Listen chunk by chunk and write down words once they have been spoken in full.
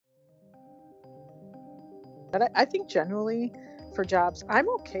But I think generally for jobs, I'm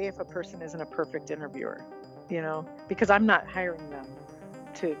okay if a person isn't a perfect interviewer, because I'm not hiring them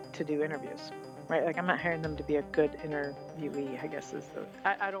to do interviews, right? Like I'm not hiring them to be a good interviewee, I guess is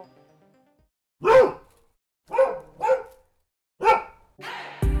I don't.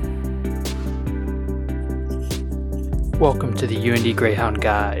 Welcome to the UND Greyhound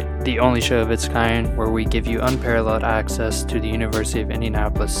Guide, the only show of its kind where we give you unparalleled access to the University of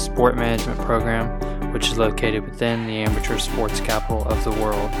Indianapolis Sport Management Program, which is located within the amateur sports capital of the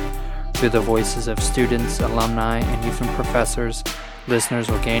world. Through the voices of students, alumni, and even professors, listeners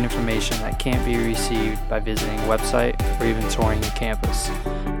will gain information that can't be received by visiting a website or even touring the campus.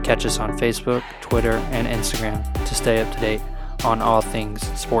 Catch us on Facebook, Twitter, and Instagram to stay up to date on all things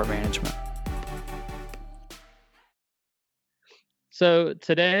sport management. So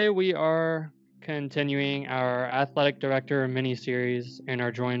today we are continuing our athletic director mini-series and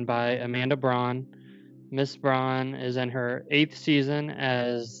are joined by Amanda Braun. Miss Braun is in her 8th season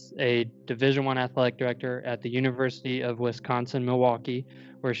as a Division I athletic director at the University of Wisconsin-Milwaukee,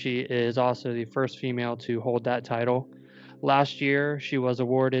 where she is also the first female to hold that title. Last year, she was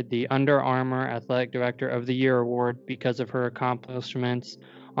awarded the Under Armour Athletic Director of the Year award because of her accomplishments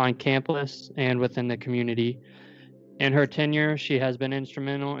on campus and within the community. In her tenure, she has been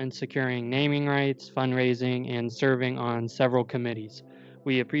instrumental in securing naming rights, fundraising, and serving on several committees.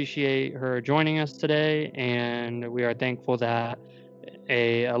 We appreciate her joining us today, and we are thankful that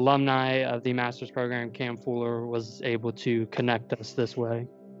a alumni of the master's program, Cam Fuller, was able to connect us this way.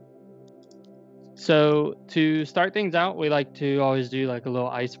 So to start things out, we like to always do like a little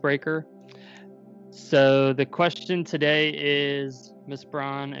icebreaker. So the question today is, Miss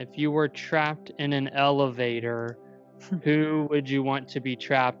Braun, if you were trapped in an elevator, who would you want to be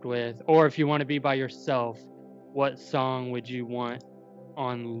trapped with? Or if you want to be by yourself, what song would you want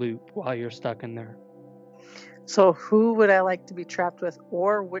on loop while you're stuck in there? So who would I like to be trapped with,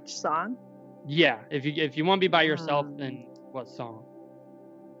 or which song? Yeah, if you want to be by yourself, then what song?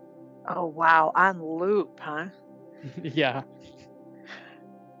 Oh wow, on loop, huh? Yeah.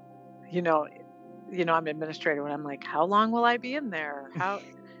 I'm administrator when I'm like, how long will I be in there?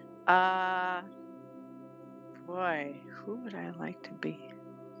 Uh boy, who would I like to be?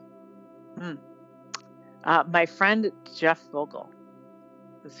 My friend Jeff Vogel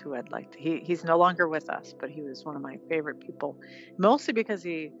is who I'd like to. He's no longer with us, but he was one of my favorite people, mostly because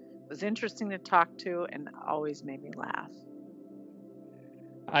he was interesting to talk to and always made me laugh.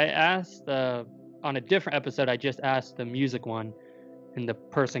 I asked on a different episode, I just asked the music one, and the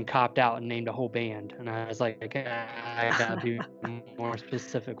person copped out and named a whole band, and I was like, okay, I gotta be more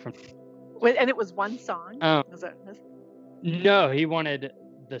specific from. And it was one song. Was it? No, he wanted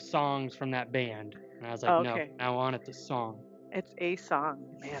the songs from that band, and I was like, no, Okay. I wanted the song. It's a song.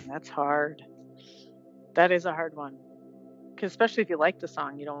 Man, that's hard. That is a hard one. Because especially if you like the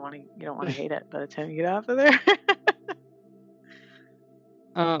song, you don't want to hate it by the time you get off of there.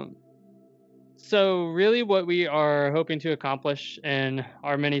 So really what we are hoping to accomplish in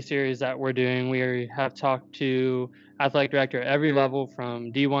our mini-series that we're doing, we have talked to athletic director at every level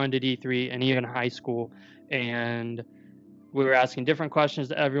from D1 to D3 and even high school. And we were asking different questions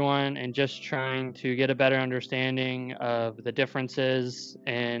to everyone and just trying to get a better understanding of the differences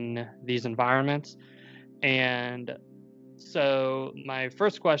in these environments. And so my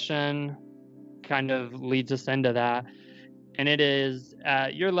first question kind of leads us into that. And it is,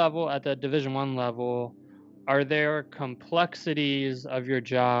 at your level, at the Division I level, are there complexities of your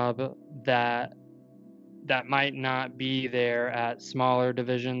job that might not be there at smaller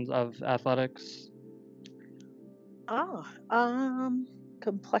divisions of athletics? Oh,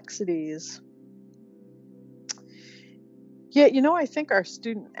 complexities. Yeah, I think our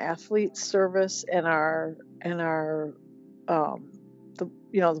student athlete service and our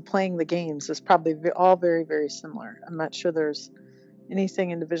the playing the games is probably all very, very similar. I'm not sure there's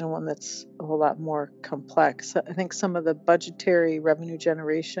anything in Division I that's a whole lot more complex. I think some of the budgetary revenue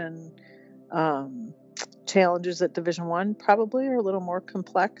generation challenges at Division I probably are a little more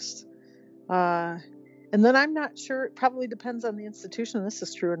complex. And then I'm not sure. It probably depends on the institution. This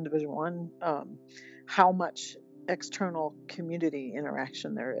is true in Division I. How much external community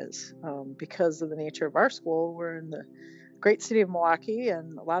interaction there is, because of the nature of our school. We're in the great city of Milwaukee,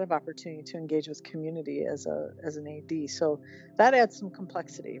 and a lot of opportunity to engage with community as an AD. So that adds some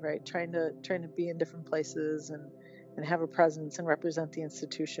complexity, right? Trying to be in different places and have a presence and represent the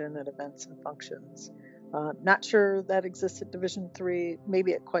institution at events and functions. Not sure that exists at Division III,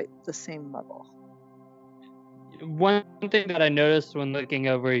 maybe at quite the same level. One thing that I noticed when looking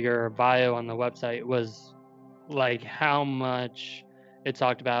over your bio on the website was like how much it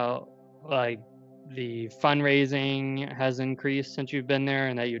talked about like the fundraising has increased since you've been there,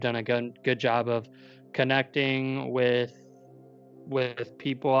 and that you've done a good job of connecting with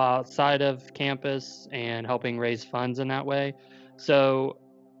people outside of campus and helping raise funds in that way. So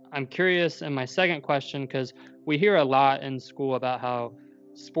I'm curious in my second question, because we hear a lot in school about how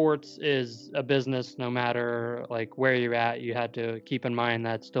sports is a business no matter like where you're at, you had to keep in mind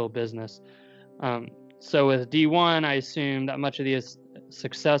that it's still business. Um, so with D1, I assume that much of the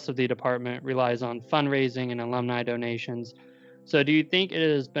success of the department relies on fundraising and alumni donations. So do you think it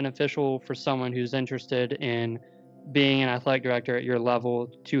is beneficial for someone who's interested in being an athletic director at your level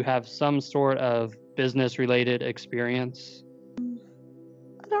to have some sort of business related experience?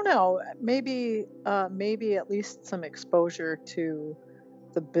 I don't know. Maybe at least some exposure to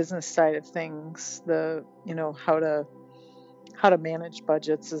the business side of things. How to manage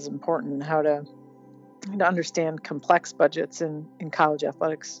budgets is important. How to understand complex budgets in college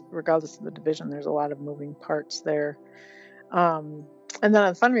athletics, regardless of the division. There's a lot of moving parts there. Um, and then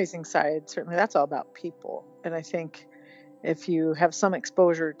on the fundraising side, certainly that's all about people. And I think if you have some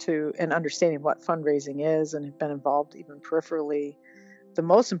exposure to and understanding what fundraising is and have been involved even peripherally, the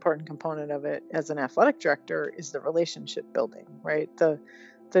most important component of it as an athletic director is the relationship building, right? The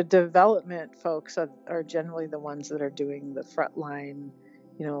development folks are generally the ones that are doing the frontline,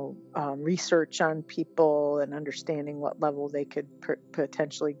 research on people and understanding what level they could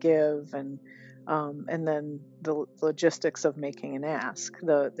potentially give, and then the logistics of making an ask.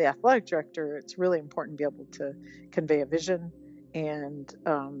 The athletic director, it's really important to be able to convey a vision and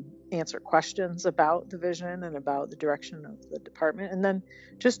answer questions about the vision and about the direction of the department, and then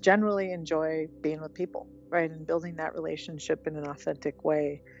just generally enjoy being with people, right, and building that relationship in an authentic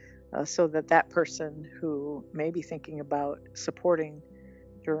way, so that that person who may be thinking about supporting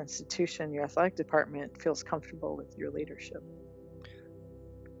your institution, your athletic department, feels comfortable with your leadership.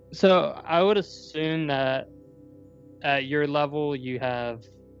 So I would assume that at your level you have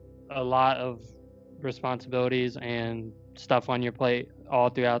a lot of responsibilities and stuff on your plate all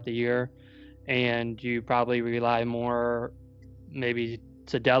throughout the year, and you probably rely more maybe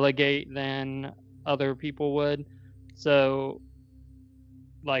to delegate than other people would. So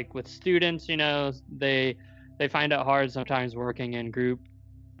like with students, they find it hard sometimes working in group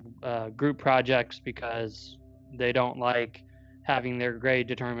projects because they don't like having their grade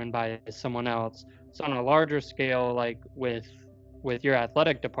determined by someone else. So on a larger scale, like with your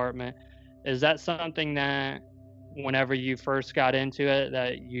athletic department, is that something that whenever you first got into it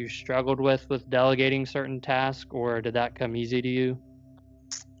that you struggled with delegating certain tasks, or did that come easy to you?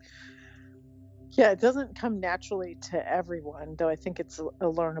 Yeah, it doesn't come naturally to everyone, though I think it's a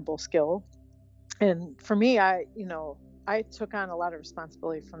learnable skill. And for me, I took on a lot of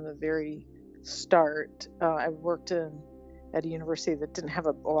responsibility from the very start. I worked at a university that didn't have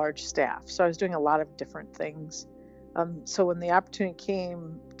a large staff, so I was doing a lot of different things. So when the opportunity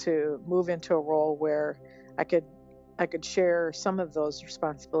came to move into a role where I could I could share some of those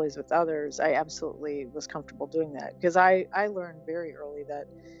responsibilities with others, I absolutely was comfortable doing that, because I learned very early that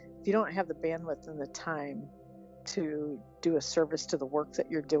if you don't have the bandwidth and the time to do a service to the work that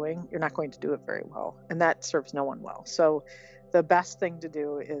you're doing, you're not going to do it very well. And that serves no one well. So the best thing to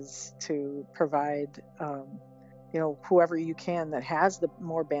do is to provide, whoever you can that has the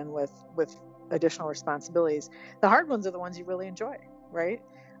more bandwidth with additional responsibilities. The hard ones are the ones you really enjoy, right?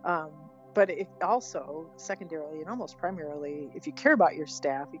 Um, but it also, secondarily and almost primarily, if you care about your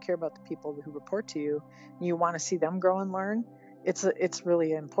staff, you care about the people who report to you, and you want to see them grow and learn, it's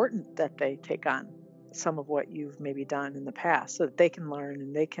really important that they take on some of what you've maybe done in the past, so that they can learn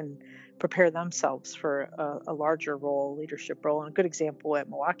and they can prepare themselves for a larger role, leadership role. And a good example at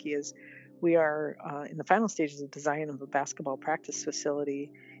Milwaukee is we are in the final stages of design of a basketball practice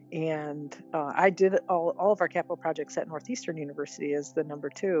facility. And I did all of our capital projects at Northeastern University as the number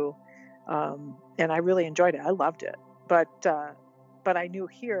two. And I really enjoyed it. I loved it. But I knew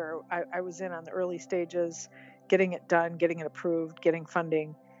here I was in on the early stages, getting it done, getting it approved, getting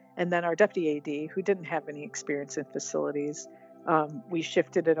funding. And then our deputy AD, who didn't have any experience in facilities, we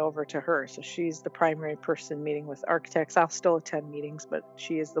shifted it over to her. So she's the primary person meeting with architects. I'll still attend meetings, but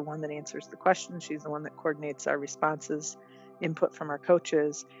she is the one that answers the questions. She's the one that coordinates our responses, input from our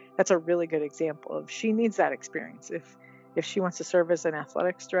coaches. That's a really good example of, she needs that experience. If she wants to serve as an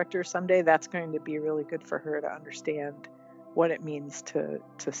athletics director someday, that's going to be really good for her to understand what it means to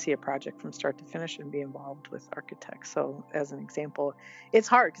see a project from start to finish and be involved with architects. So as an example, it's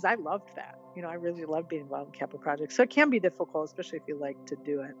hard because I loved that. I really love being involved in capital projects. So it can be difficult, especially if you like to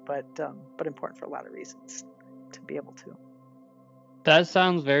do it, but important for a lot of reasons to be able to. That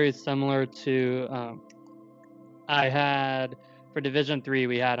sounds very similar to I had for Division III,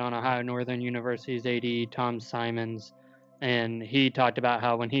 we had on Ohio Northern University's AD, Tom Simons, and he talked about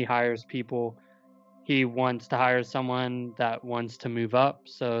how when he hires people, he wants to hire someone that wants to move up.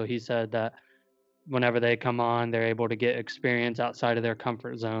 So he said that whenever they come on, they're able to get experience outside of their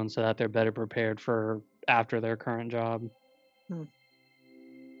comfort zone so that they're better prepared for after their current job.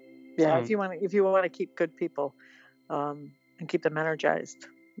 Yeah, if you want to keep good people and keep them energized,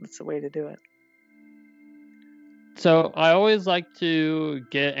 that's the way to do it. So I always like to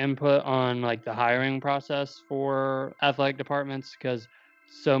get input on like the hiring process for athletic departments because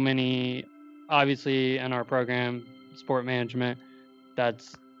so many, obviously in our program, sport management,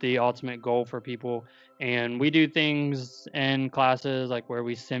 that's the ultimate goal for people. And we do things in classes like where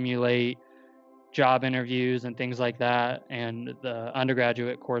we simulate job interviews and things like that, and the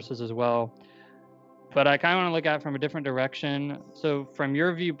undergraduate courses as well. But I kind of want to look at it from a different direction. So from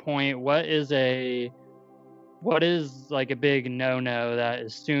your viewpoint, what is like a big no-no that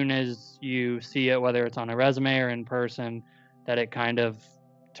as soon as you see it, whether it's on a resume or in person, that it kind of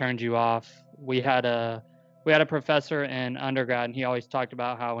turns you off? We had a professor in undergrad, and he always talked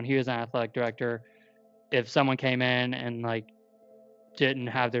about how when he was an athletic director, if someone came in and like didn't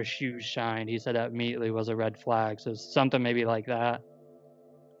have their shoes shined, he said that immediately was a red flag. So something maybe like that.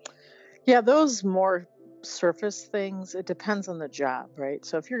 Yeah, those more surface things, it depends on the job, right?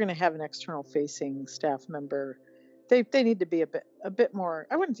 So if you're going to have an external facing staff member, they need to be a bit more,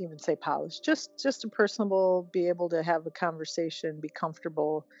 I wouldn't even say polished, just a personable, be able to have a conversation, be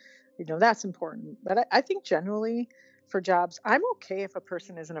comfortable. That's important. But I think generally for jobs, I'm okay if a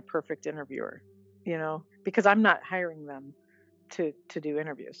person isn't a perfect interviewer, because I'm not hiring them to do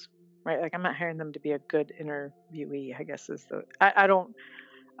interviews, right? Like I'm not hiring them to be a good interviewee, I guess is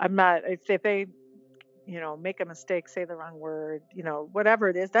I'm not, if they, make a mistake, say the wrong word, whatever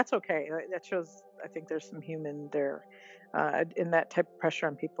it is, that's okay. That shows, I think there's some human there. And that type of pressure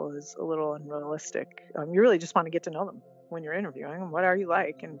on people is a little unrealistic. You really just want to get to know them when you're interviewing. What are you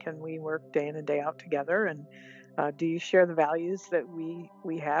like? And can we work day in and day out together? And do you share the values that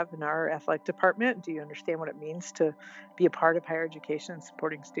we have in our athletic department? Do you understand what it means to be a part of higher education and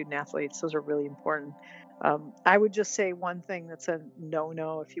supporting student athletes? Those are really important. I would just say one thing that's a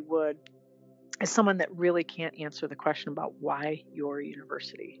no-no, if you would, is someone that really can't answer the question about why your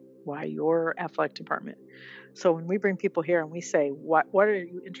university, why your athletic department. So when we bring people here and we say, what are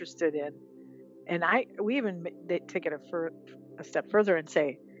you interested in? And we even take it a step further and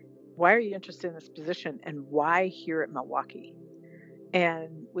say, why are you interested in this position and why here at Milwaukee?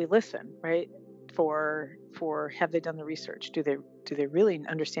 And we listen, right? For have they done the research? Do they really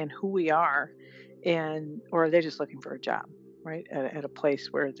understand who we are, or are they just looking for a job, right? At a place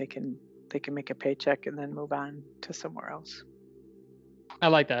where they can make a paycheck and then move on to somewhere else. I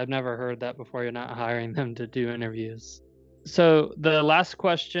like that. I've never heard that before. You're not hiring them to do interviews. So the last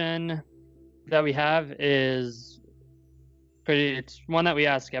question that we have is it's one that we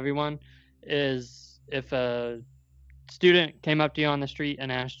ask everyone, is if a student came up to you on the street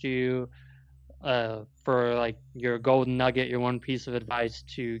and asked you for like your golden nugget, your one piece of advice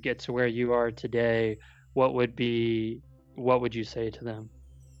to get to where you are today, what would you say to them?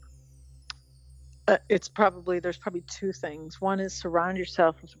 There's probably two things. One is surround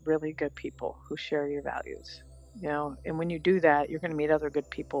yourself with really good people who share your values, and when you do that, you're going to meet other good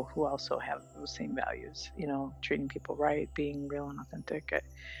people who also have those same values, treating people right, being real and authentic.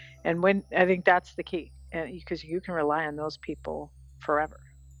 And when I think that's the key, and because you can rely on those people forever,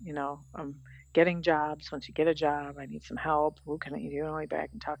 getting jobs. Once you get a job, I need some help. Who can you only back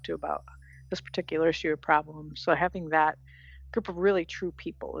and talk to about this particular issue or problem? So having that group of really true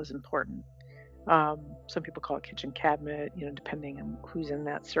people is important. Some people call it kitchen cabinet, depending on who's in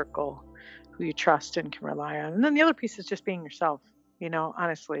that circle, who you trust and can rely on. And then the other piece is just being yourself.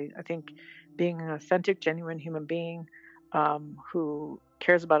 Honestly, I think being an authentic, genuine human being who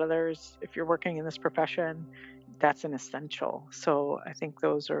cares about others. If you're working in this profession, that's an essential. So I think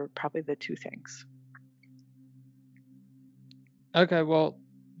those are probably the two things. Okay, well,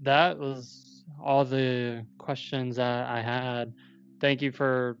 that was all the questions that I had. Thank you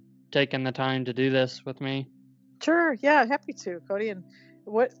for taking the time to do this with me. Sure. Yeah, happy to, Cody. And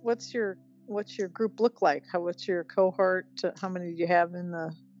what's your group look like? What's your cohort? How many do you have in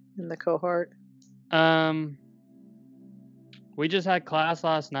the cohort? We just had class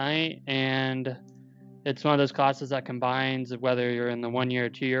last night, and it's one of those classes that combines whether you're in the 1-year or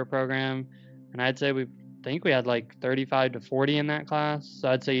 2-year program. And I'd say we had like 35 to 40 in that class. So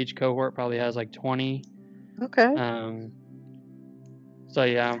I'd say each cohort probably has like 20. Okay. So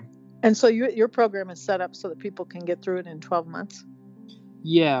yeah. And so your program is set up so that people can get through it in 12 months?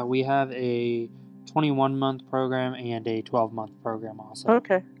 Yeah, we have a 21-month program and a 12-month program also.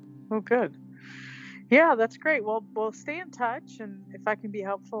 Okay. Oh, good. Yeah, that's great. Well, we'll stay in touch, and if I can be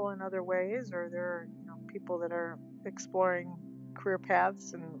helpful in other ways, or there are people that are exploring career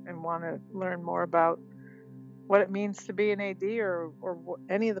paths and want to learn more about what it means to be an AD or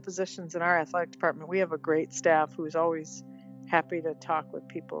any of the positions in our athletic department, we have a great staff who's always happy to talk with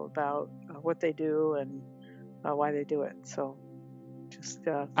people about what they do and why they do it. So just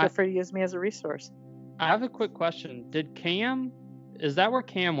feel free to use me as a resource. I have a quick question. Is that where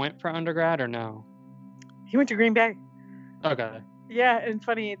Cam went for undergrad or no? He went to Green Bay. Okay. Yeah, and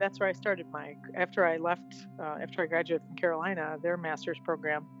funny, that's where I started after I graduated from Carolina, their master's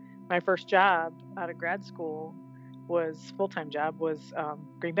program. My first job out of grad school full-time job was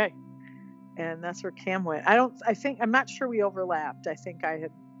Green Bay. And that's where Cam went. I'm not sure we overlapped. I think I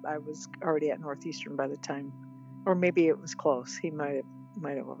was already at Northeastern by the time, or maybe it was close. He might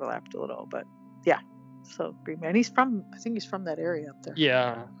have overlapped a little, but yeah. So Green Bay, and I think he's from that area up there.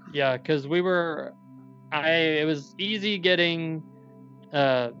 Yeah, because it was easy getting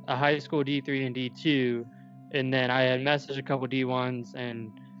a high school D3 and D2, and then I had messaged a couple D1s,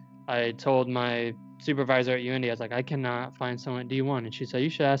 and I told my supervisor at UIndy, I was like, I cannot find someone at D1, and she said, you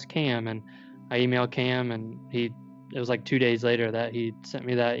should ask Cam, and I emailed Cam, and it was like 2 days later that he sent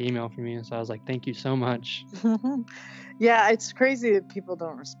me that email from you, so I was like, thank you so much. Yeah, it's crazy that people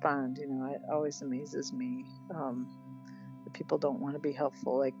don't respond. It always amazes me that people don't want to be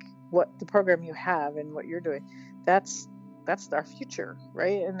helpful. Like what the program you have and what you're doing, that's our future,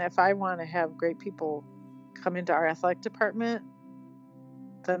 right? And if I want to have great people come into our athletic department,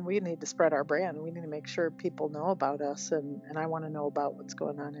 then we need to spread our brand. We need to make sure people know about us, and I want to know about what's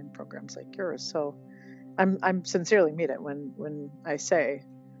going on in programs like yours. So I'm sincerely mean it when I say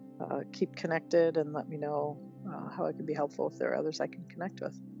keep connected and let me know how I can be helpful if there are others I can connect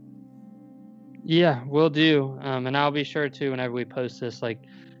with. Yeah, will do. And I'll be sure to, whenever we post this, like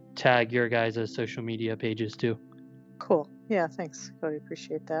tag your guys' social media pages too. Cool. Yeah, thanks, Cody.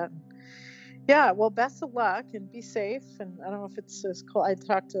 Appreciate that. Yeah, well, best of luck and be safe. And I don't know if it's as cold. I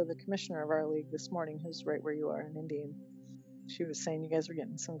talked to the commissioner of our league this morning, who's right where you are in Indy. She was saying you guys were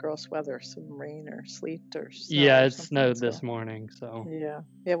getting some gross weather, some rain or sleet or snow. Yeah, it snowed this morning, so. Yeah,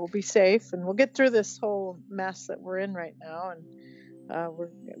 we'll be safe, and we'll get through this whole mess that we're in right now, and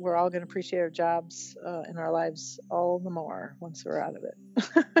we're all going to appreciate our jobs in our lives all the more once we're out of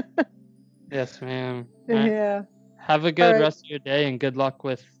it. Yes, ma'am. Yeah. Have a good rest of your day, and good luck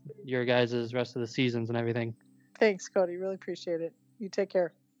with your guys' rest of the seasons and everything. Thanks, Cody. Really appreciate it. You take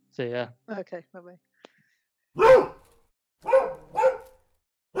care. See ya. Okay, bye-bye.